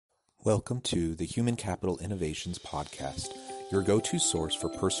Welcome to the Human Capital Innovations Podcast, your go-to source for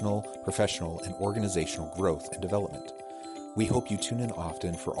personal, professional, and organizational growth and development. We hope you tune in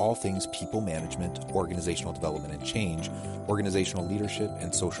often for all things people management, organizational development and change, organizational leadership,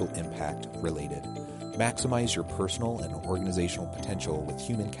 and social impact related. Maximize your personal and organizational potential with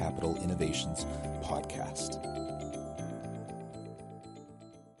Human Capital Innovations Podcast.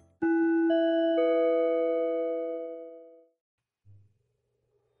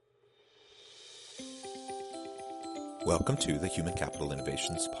 Welcome to the Human Capital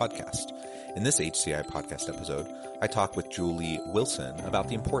Innovations Podcast. In this HCI podcast episode, I talk with Julie Wilson about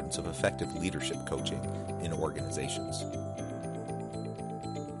the importance of effective leadership coaching in organizations.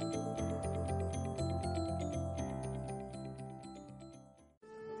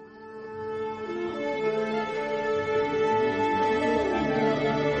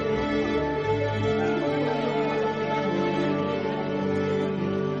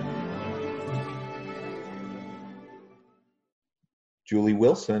 Julie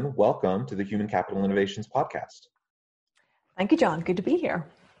Wilson, welcome to the Human Capital Innovations Podcast. Thank you, John. Good to be here.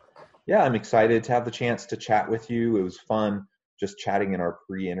 Yeah, I'm excited to have the chance to chat with you. It was fun just chatting in our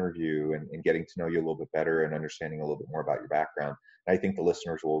pre-interview and getting to know you a little bit better and understanding a little bit more about your background. And I think the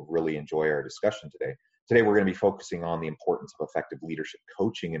listeners will really enjoy our discussion today. Today, we're going to be focusing on the importance of effective leadership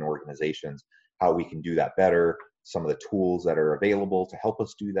coaching in organizations, how we can do that better, some of the tools that are available to help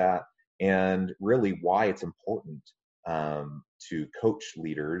us do that, and really why it's important to coach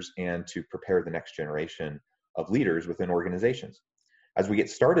leaders and to prepare the next generation of leaders within organizations. As we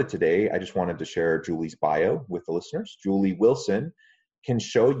get started today, I just wanted to share Julie's bio with the listeners. Julie Wilson can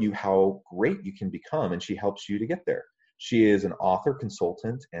show you how great you can become, and she helps you to get there. She is an author,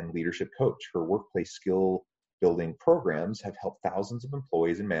 consultant, and leadership coach. Her workplace skill building programs have helped thousands of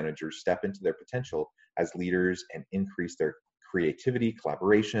employees and managers step into their potential as leaders and increase their creativity,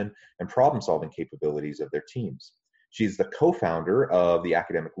 collaboration, and problem-solving capabilities of their teams. She's the co-founder of the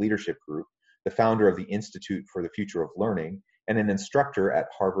Academic Leadership Group, the founder of the Institute for the Future of Learning, and an instructor at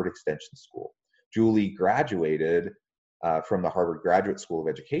Harvard Extension School. Julie graduated from the Harvard Graduate School of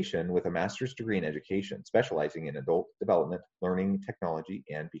Education with a master's degree in education, specializing in adult development, learning technology,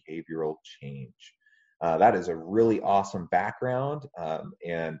 and behavioral change. That is a really awesome background,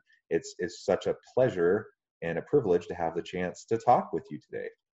 and it's such a pleasure and a privilege to have the chance to talk with you today.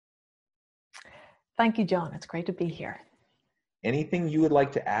 Thank you, John. It's great to be here. Anything you would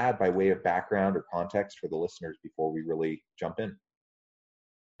like to add by way of background or context for the listeners before we really jump in?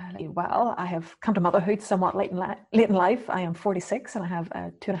 Well, I have come to motherhood somewhat late in life. I am 46 and I have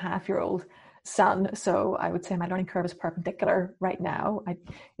a 2.5-year-old son. So I would say my learning curve is perpendicular right now.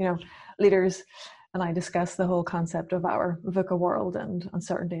 Leaders and I discuss the whole concept of our VUCA world and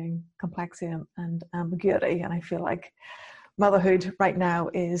uncertainty and complexity and ambiguity. And I feel like motherhood right now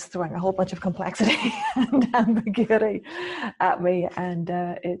is throwing a whole bunch of complexity and ambiguity at me, and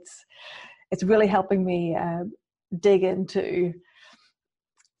it's really helping me dig into,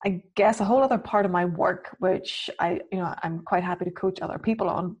 I guess, a whole other part of my work, which I'm quite happy to coach other people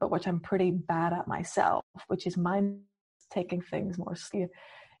on, but which I'm pretty bad at myself, which is taking things more slowly,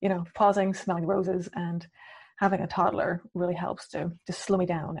 pausing, smelling roses, and having a toddler really helps to slow me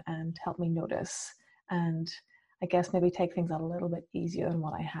down and help me notice and I guess maybe take things a little bit easier than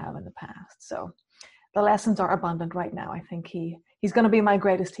what I have in the past. So the lessons are abundant right now. I think he's going to be my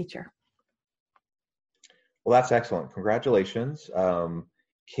greatest teacher. Well, that's excellent. Congratulations.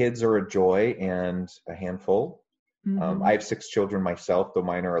 Kids are a joy and a handful. Mm-hmm. I have 6 children myself, though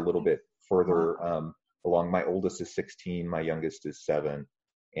mine are a little bit further along. My oldest is 16, my youngest is 7.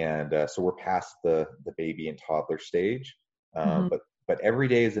 And so we're past the baby and toddler stage. But every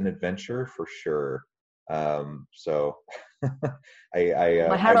day is an adventure for sure. So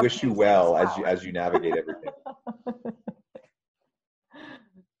I wish you well as you navigate everything.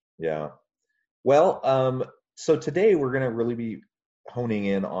 Yeah. Well, so today we're going to really be honing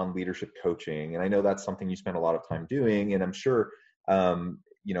in on leadership coaching. And I know that's something you spend a lot of time doing. And I'm sure, in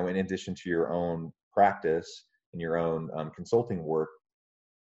addition to your own practice and your own consulting work,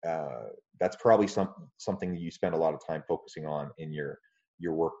 that's probably something that you spend a lot of time focusing on in your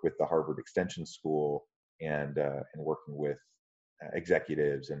work with the Harvard Extension School and working with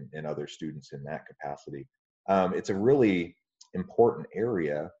executives and other students in that capacity. It's a really important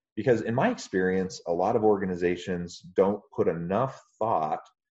area because in my experience, a lot of organizations don't put enough thought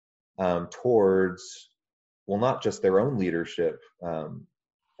towards, well, not just their own leadership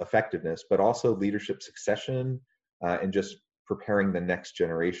effectiveness, but also leadership succession and just preparing the next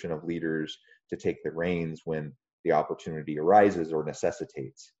generation of leaders to take the reins when the opportunity arises or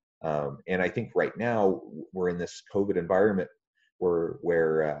necessitates. And I think right now we're in this COVID environment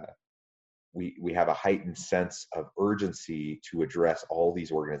where we have a heightened sense of urgency to address all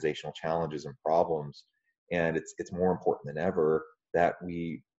these organizational challenges and problems. And it's more important than ever that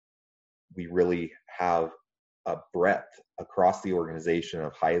we really have a breadth across the organization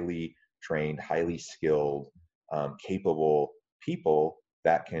of highly trained, highly skilled, capable people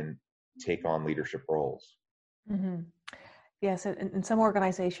that can take on leadership roles. Mm-hmm. Yes, in some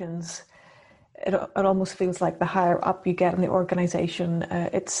organizations, it almost feels like the higher up you get in the organization,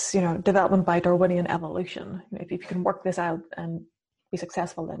 it's, development by Darwinian evolution. If you can work this out and be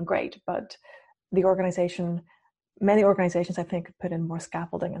successful, then great. But many organizations, I think, put in more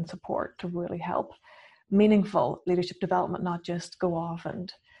scaffolding and support to really help meaningful leadership development, not just go off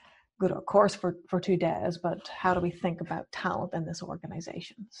and go to a course for 2 days, but how do we think about talent in this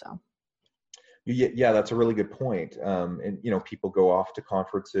organization? So. Yeah, that's a really good point. And people go off to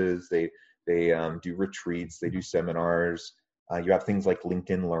conferences, they do retreats, they do seminars. You have things like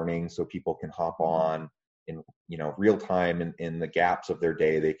LinkedIn Learning, so people can hop on in real time in the gaps of their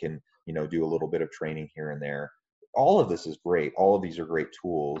day. They can do a little bit of training here and there. All of this is great. All of these are great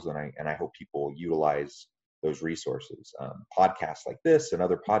tools, and I hope people utilize those resources. Podcasts like this and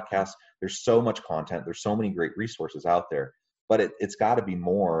other podcasts. There's so much content. There's so many great resources out there, but it's got to be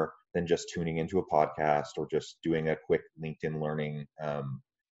more than just tuning into a podcast or just doing a quick LinkedIn Learning,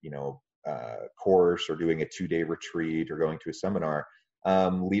 course, or doing a 2-day retreat or going to a seminar.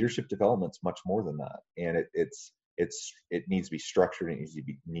 Leadership development's much more than that, and it needs to be structured.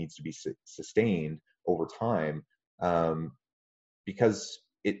 It needs to be sustained over time, because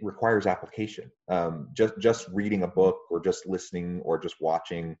it requires application. Just reading a book or just listening or just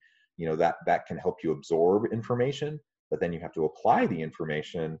watching, that can help you absorb information, but then you have to apply the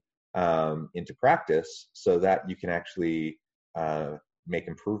information into practice so that you can actually make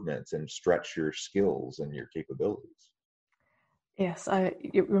improvements and stretch your skills and your capabilities. Yes,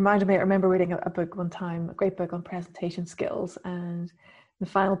 you reminded me, I remember reading a book one time, a great book on presentation skills, and the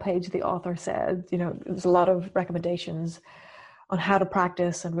final page the author said, there's a lot of recommendations on how to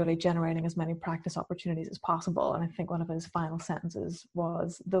practice and really generating as many practice opportunities as possible. And I think one of his final sentences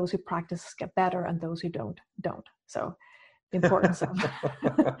was, those who practice get better and those who don't. So the importance of...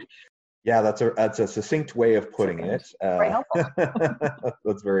 Yeah, that's a succinct way of putting it. Very helpful.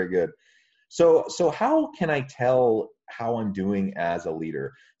 That's very good. So how can I tell how I'm doing as a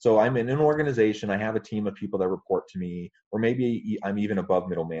leader? So I'm in an organization, I have a team of people that report to me, or maybe I'm even above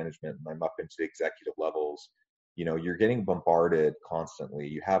middle management and I'm up into the executive levels. You're getting bombarded constantly.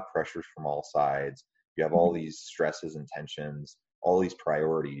 You have pressures from all sides. You have all these stresses and tensions, all these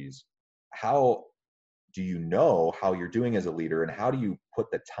priorities. How do you know how you're doing as a leader, and how do you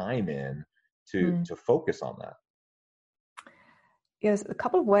put the time in to focus on that? Yes, a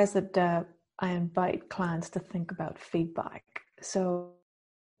couple of ways that I invite clients to think about feedback. So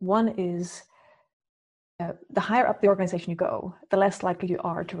one is the higher up the organization you go, the less likely you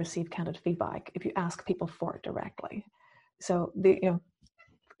are to receive candid feedback if you ask people for it directly. So the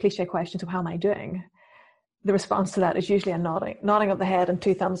cliche questions of how am I doing? The response to that is usually a nodding of the head and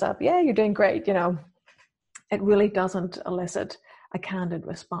 2 thumbs up. Yeah, you're doing great. It really doesn't elicit a candid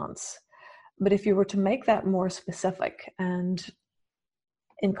response. But if you were to make that more specific and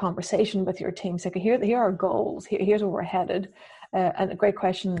in conversation with your team, say, okay, here are our goals, here's where we're headed. And a great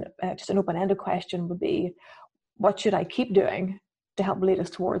question, just an open-ended question would be, what should I keep doing to help lead us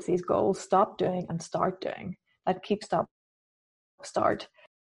towards these goals? Stop doing and start doing. That keep, stop, start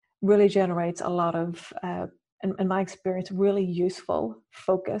really generates a lot of, in my experience, really useful,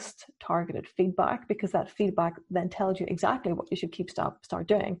 focused, targeted feedback, because that feedback then tells you exactly what you should keep, stop, start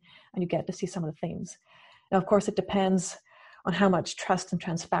doing, and you get to see some of the themes. Now, of course, it depends on how much trust and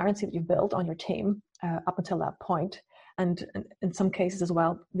transparency that you've built on your team up until that point. And in some cases as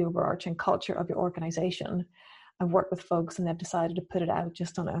well, the overarching culture of your organization. I've worked with folks and they've decided to put it out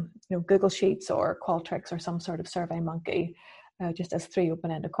just on a Google Sheets or Qualtrics or some sort of Survey Monkey, just as 3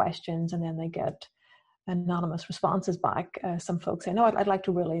 open-ended questions, and then they get anonymous responses back. Some folks say, no, I'd like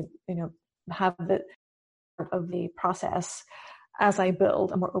to really have the part of the process as I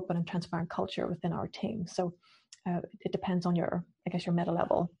build a more open and transparent culture within our team. So it depends on your meta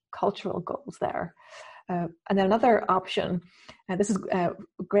level cultural goals there. And then another option, this is a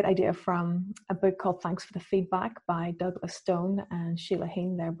great idea from a book called Thanks for the Feedback by Douglas Stone and Sheila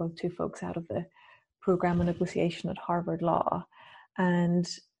Heen. They're both 2 folks out of the program of negotiation at Harvard Law. And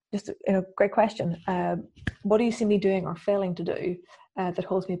just a great question. What do you see me doing or failing to do that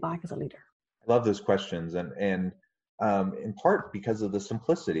holds me back as a leader? I love those questions, and in part because of the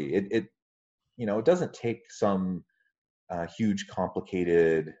simplicity. It doesn't take some huge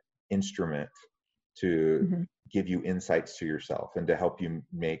complicated instrument to give you insights to yourself and to help you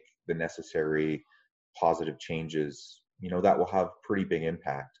make the necessary positive changes, that will have pretty big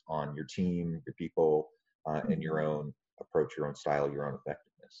impact on your team, your people, and your own approach, your own style, your own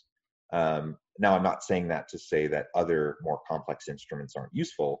effectiveness. Now, I'm not saying that to say that other more complex instruments aren't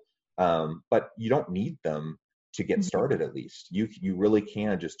useful, but you don't need them to get started. At least you really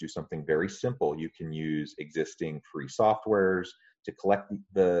can just do something very simple. You can use existing free softwares to collect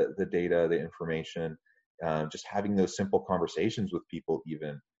the data, the information, just having those simple conversations with people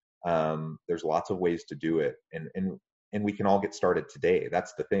even. There's lots of ways to do it, and we can all get started today.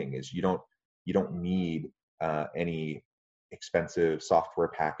 That's the thing, is you don't need any expensive software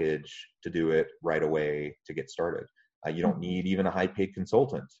package to do it right away to get started. You don't need even a high-paid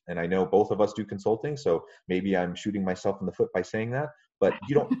consultant. And I know both of us do consulting, so maybe I'm shooting myself in the foot by saying that, but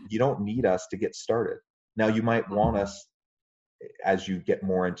you don't need us to get started. Now, you might want us as you get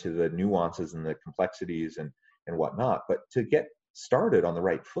more into the nuances and the complexities and whatnot, but to get started on the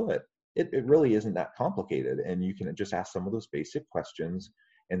right foot, it really isn't that complicated. And you can just ask some of those basic questions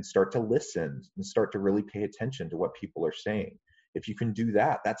and start to listen and start to really pay attention to what people are saying. If you can do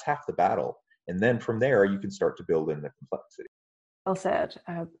that, that's half the battle. And then from there, you can start to build in the complexity. Well said.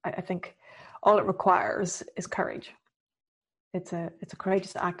 I think all it requires is courage. It's a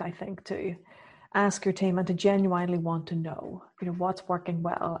courageous act, I think, to ask your team and to genuinely want to know, what's working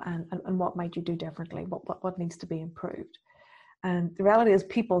well and what might you do differently, what needs to be improved. And the reality is,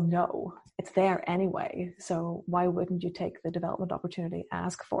 people know it's there anyway. So why wouldn't you take the development opportunity,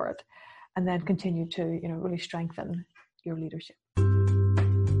 ask for it, and then continue to, really strengthen your leadership?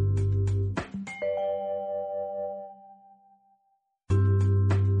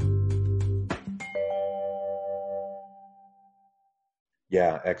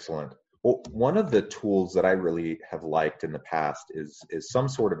 Yeah, excellent. Well, one of the tools that I really have liked in the past is some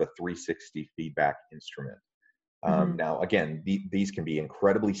sort of a 360 feedback instrument. Now, again, these can be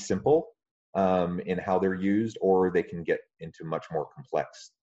incredibly simple in how they're used, or they can get into much more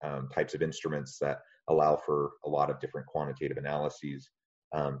complex types of instruments that allow for a lot of different quantitative analyses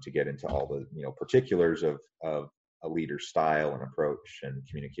to get into all the particulars of a leader's style and approach and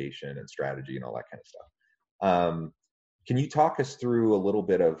communication and strategy and all that kind of stuff. Can you talk us through a little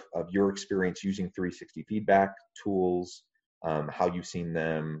bit of your experience using 360 feedback tools, how you've seen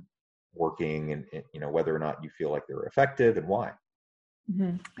them working, and whether or not you feel like they're effective and why?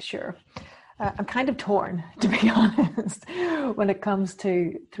 Sure. I'm kind of torn, to be honest, when it comes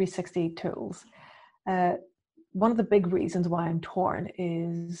to 360 tools. One of the big reasons why I'm torn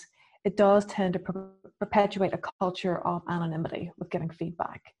is it does tend to perpetuate a culture of anonymity with giving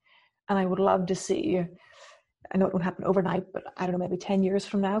feedback. And I would love to see, I know it won't happen overnight, but I don't know, maybe 10 years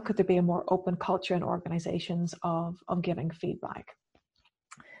from now, could there be a more open culture in organizations of giving feedback?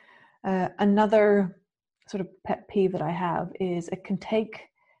 Another sort of pet peeve that I have is it can take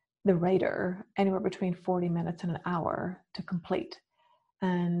the rater anywhere between 40 minutes and an hour to complete.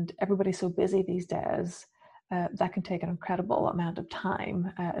 And everybody's so busy these days, that can take an incredible amount of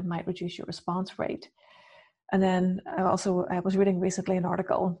time. It might reduce your response rate. And then I was reading recently an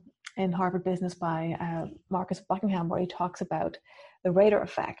article in Harvard Business by Marcus Buckingham, where he talks about the rater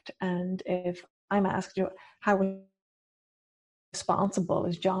effect. And if I'm asked, how responsible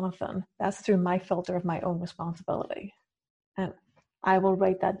is Jonathan, that's through my filter of my own responsibility. And I will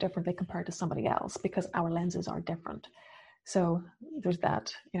rate that differently compared to somebody else because our lenses are different. So there's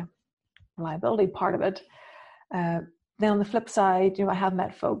that, reliability part of it. Then on the flip side, I have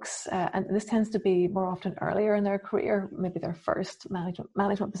met folks, and this tends to be more often earlier in their career, maybe their first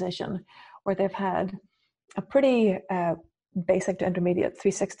management position, where they've had a pretty basic to intermediate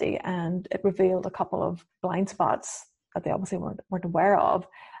 360, and it revealed a couple of blind spots that they obviously weren't aware of,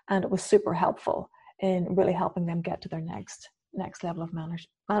 and it was super helpful in really helping them get to their next level of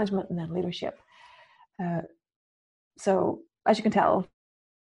management and then leadership. So as you can tell,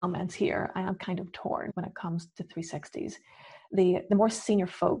 comments here, I am kind of torn when it comes to 360s. The more senior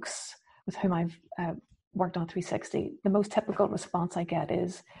folks with whom I've worked on 360, the most typical response I get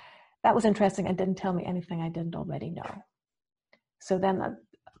is, that was interesting and didn't tell me anything I didn't already know. So then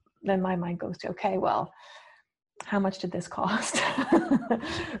my mind goes to, okay, well, how much did this cost?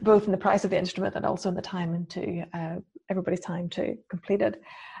 Both in the price of the instrument and also in the time into everybody's time to complete it.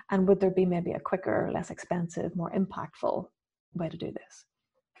 And would there be maybe a quicker, less expensive, more impactful way to do this?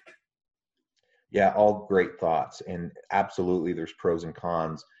 Yeah, all great thoughts. And absolutely, there's pros and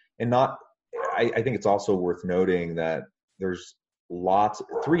cons. And I think it's also worth noting that there's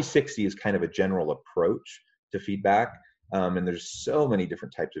 360 is kind of a general approach to feedback. And there's so many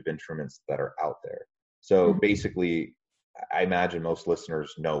different types of instruments that are out there. So basically, I imagine most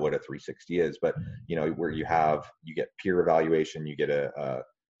listeners know what a 360 is, but where you get peer evaluation, you get a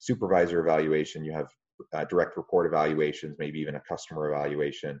supervisor evaluation, you have direct report evaluations, maybe even a customer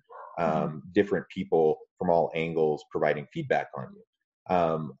evaluation, different people from all angles providing feedback on you.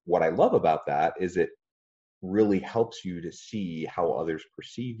 What I love about that is it really helps you to see how others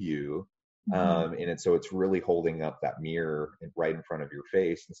perceive you. So it's really holding up that mirror right in front of your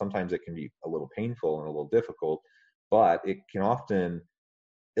face. And sometimes it can be a little painful and a little difficult, but it can often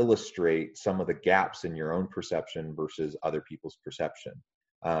illustrate some of the gaps in your own perception versus other people's perception.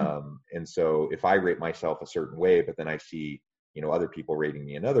 And so if I rate myself a certain way, but then I see, other people rating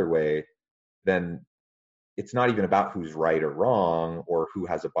me another way, then it's not even about who's right or wrong or who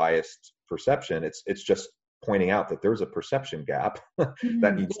has a biased perception. It's just pointing out that there's a perception gap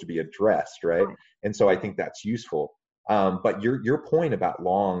that needs to be addressed, right? And so I think that's useful. But your point about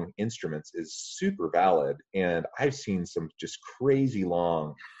long instruments is super valid, and I've seen some just crazy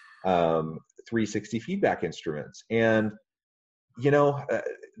long 360 feedback instruments, and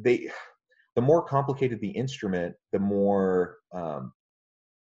the more complicated the instrument, the more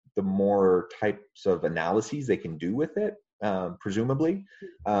types of analyses they can do with it, presumably.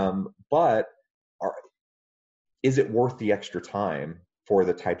 But is it worth the extra time for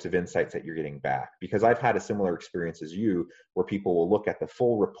the types of insights that you're getting back? Because I've had a similar experience as you, where people will look at the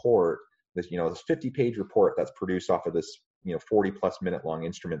full report, this 50-page report that's produced off of this 40+ minute long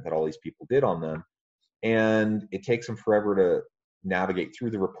instrument that all these people did on them, and it takes them forever to navigate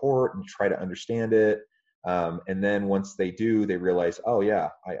through the report and try to understand it. And then once they do, they realize, oh yeah,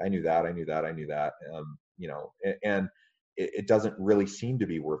 I knew that, and it doesn't really seem to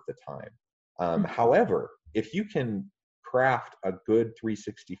be worth the time. However, if you can craft a good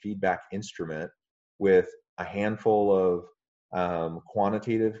 360 feedback instrument with a handful of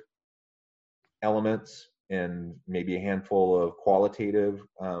quantitative elements and maybe a handful of qualitative,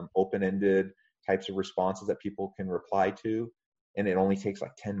 open-ended types of responses that people can reply to, and it only takes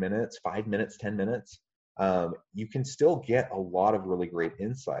like 10 minutes, 5 minutes, 10 minutes, you can still get a lot of really great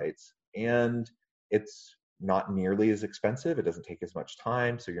insights, and it's not nearly as expensive. It doesn't take as much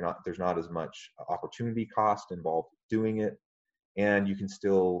time, so there's not as much opportunity cost involved doing it, and you can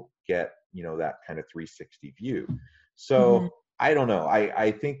still get that kind of 360 view. So I don't know.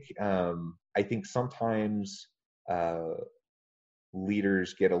 I think sometimes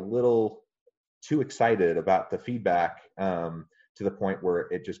leaders get a little too excited about the feedback, to the point where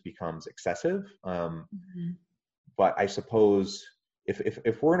it just becomes excessive. But I suppose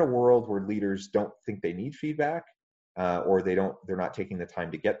if we're in a world where leaders don't think they need feedback, or they're not taking the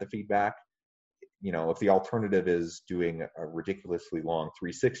time to get the feedback, if the alternative is doing a ridiculously long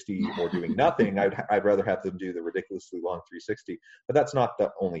 360 or doing nothing, I'd rather have them do the ridiculously long 360. But that's not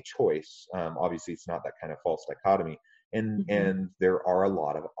the only choice. Obviously, it's not that kind of false dichotomy. And there are a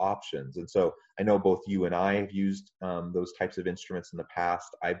lot of options. And so I know both you and I have used those types of instruments in the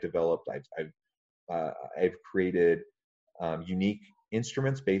past. I've created unique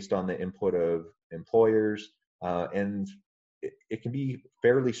instruments based on the input of employers, and it can be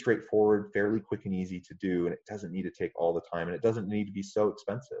fairly straightforward, fairly quick and easy to do, and it doesn't need to take all the time, and it doesn't need to be so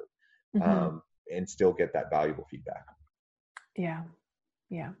expensive, and still get that valuable feedback. Yeah,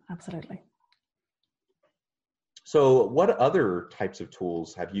 absolutely. So what other types of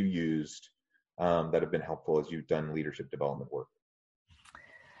tools have you used that have been helpful as you've done leadership development work?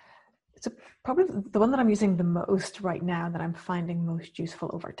 So probably the one that I'm using the most right now, that I'm finding most useful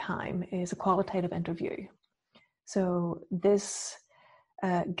over time, is a qualitative interview. So this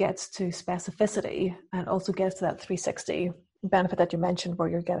gets to specificity and also gets to that 360 benefit that you mentioned, where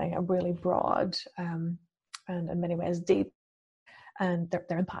you're getting a really broad and in many ways deep and their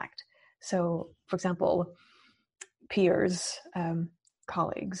impact. So for example, peers,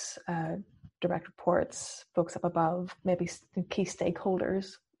 colleagues, direct reports, folks up above, maybe key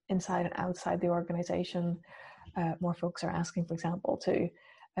stakeholders inside and outside the organization. More folks are asking, for example, to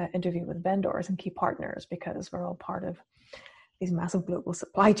interview with vendors and key partners, because we're all part of these massive global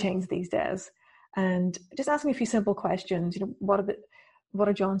supply chains these days. And just asking a few simple questions. What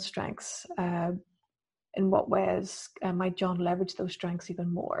are John's strengths? In what ways might John leverage those strengths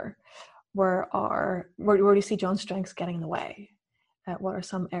even more? Where do you see John's strengths getting in the way? What are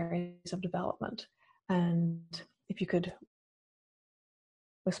some areas of development? And if you could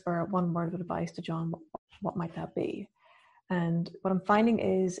whisper one word of advice to John, what might that be? And what I'm finding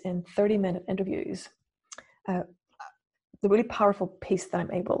is in 30-minute interviews, the really powerful piece that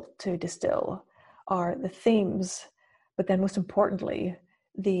I'm able to distill are the themes, but then most importantly,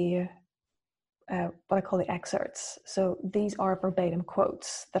 the what I call the excerpts. So these are verbatim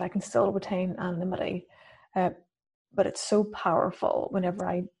quotes that I can still retain anonymity, but it's so powerful whenever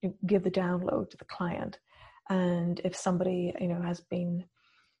I give the download to the client. And if somebody,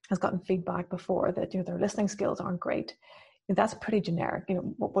 has gotten feedback before that, their listening skills aren't great, that's pretty generic.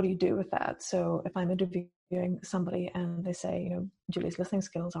 What do you do with that? So if I'm interviewing somebody and they say, Julie's listening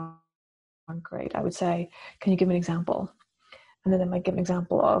skills aren't great, I would say, can you give me an example? And then they might give an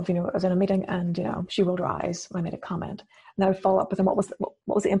example of, I was in a meeting and, she rolled her eyes when I made a comment. And I would follow up with them, what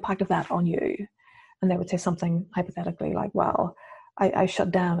was the impact of that on you? And they would say something hypothetically like, well, I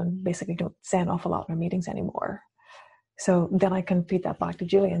shut down and basically don't say an awful lot in our meetings anymore. So then I can feed that back to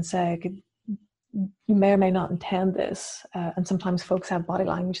Julie and say, you may or may not intend this. And sometimes folks have body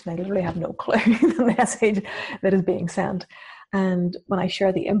language and they literally have no clue the message that is being sent. And when I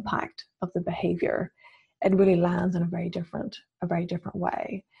share the impact of the behavior, it really lands in a very different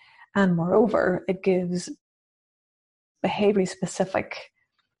way. And moreover, it gives behaviorally specific,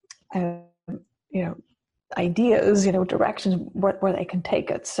 ideas, directions where they can take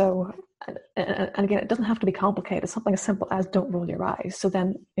it. So, and again, it doesn't have to be complicated. Something as simple as don't roll your eyes. So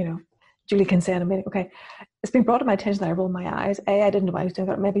then, Julie can say in a meeting, okay, it's been brought to my attention that I rolled my eyes. A, I didn't know I was doing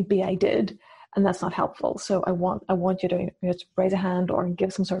it. Maybe B, I did, and that's not helpful. So I want you to just raise a hand or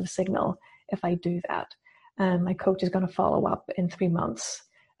give some sort of signal if I do that. And my coach is going to follow up in 3 months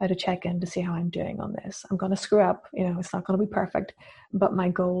to check in to see how I'm doing on this. I'm going to screw up. It's not going to be perfect, but my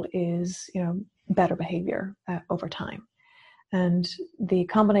goal is, better behavior over time. And the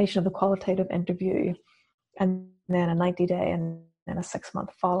combination of the qualitative interview and then a 90-day and then a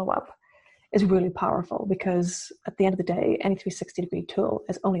 6-month follow-up is really powerful, because at the end of the day, any 360-degree tool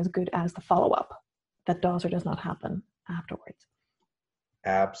is only as good as the follow-up that does or does not happen afterwards.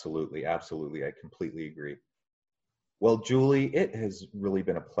 Absolutely. Absolutely. I completely agree. Well, Julie, it has really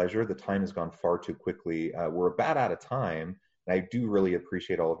been a pleasure. The time has gone far too quickly. We're about out of time. And I do really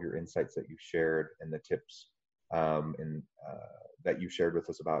appreciate all of your insights that you've shared and the tips that you shared with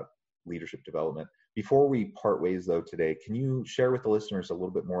us about leadership development. Before we part ways, though, today, can you share with the listeners a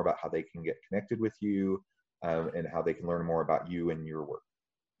little bit more about how they can get connected with you and how they can learn more about you and your work?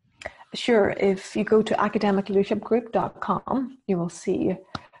 Sure. If you go to academicleadershipgroup.com, you will see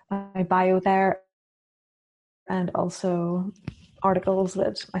my bio there, and also articles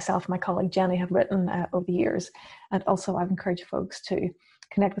that myself and my colleague Jenny have written over the years. And also I've encouraged folks to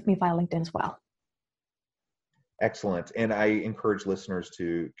connect with me via LinkedIn as well. Excellent. And I encourage listeners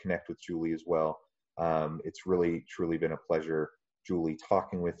to connect with Julie as well. It's really, truly been a pleasure, Julie,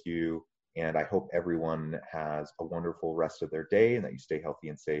 talking with you. And I hope everyone has a wonderful rest of their day and that you stay healthy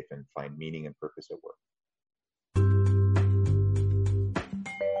and safe and find meaning and purpose at work.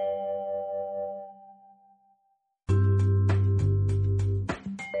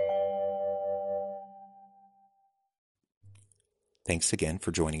 Thanks again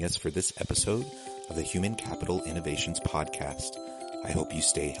for joining us for this episode of the Human Capital Innovations Podcast. I hope you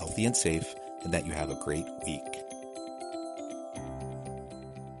stay healthy and safe and that you have a great week.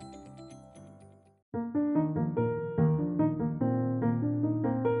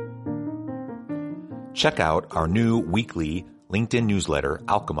 Check out our new weekly LinkedIn newsletter,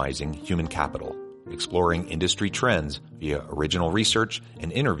 Alchemizing Human Capital, exploring industry trends via original research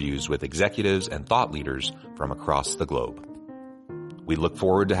and interviews with executives and thought leaders from across the globe. We look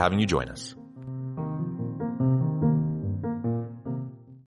forward to having you join us.